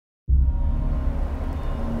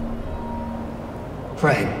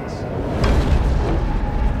friends,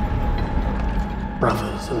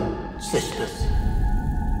 brothers and sisters,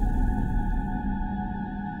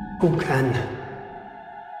 who can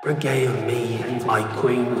regale me and my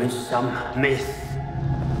queen with some myth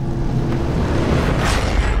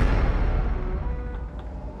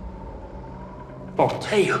or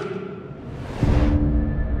tale.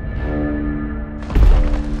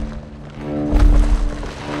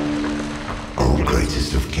 O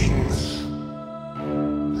greatest of kings,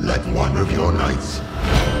 let one of your knights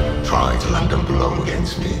try to land a blow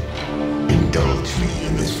against me. Indulge me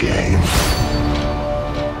in this game.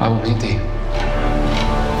 I will meet thee.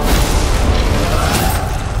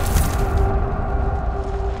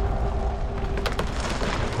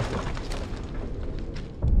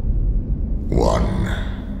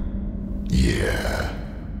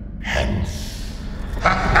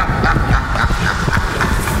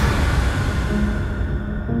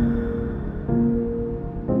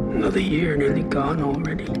 Another year nearly gone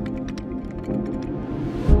already.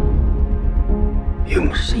 You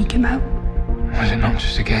must seek him out. Was it not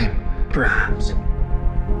just a game? Perhaps,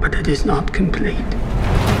 but it is not complete.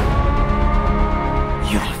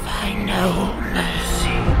 You'll find no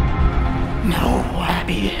mercy, no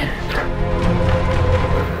happy end.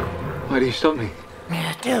 Why do you stop me?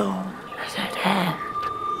 Your doom is at hand.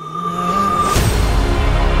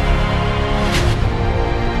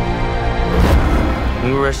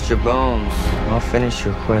 You rest your bones. I'll finish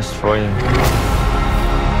your quest for you.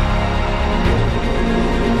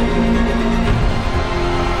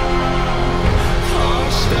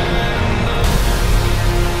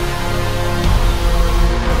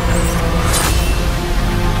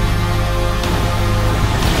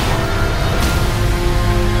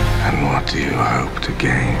 And what do you hope to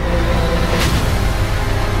gain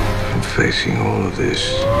from facing all of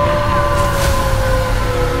this?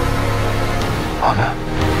 Honor.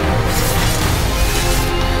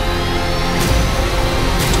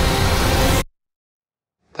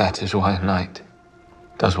 That is why a knight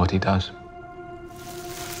does what he does.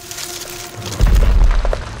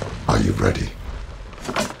 Are you ready?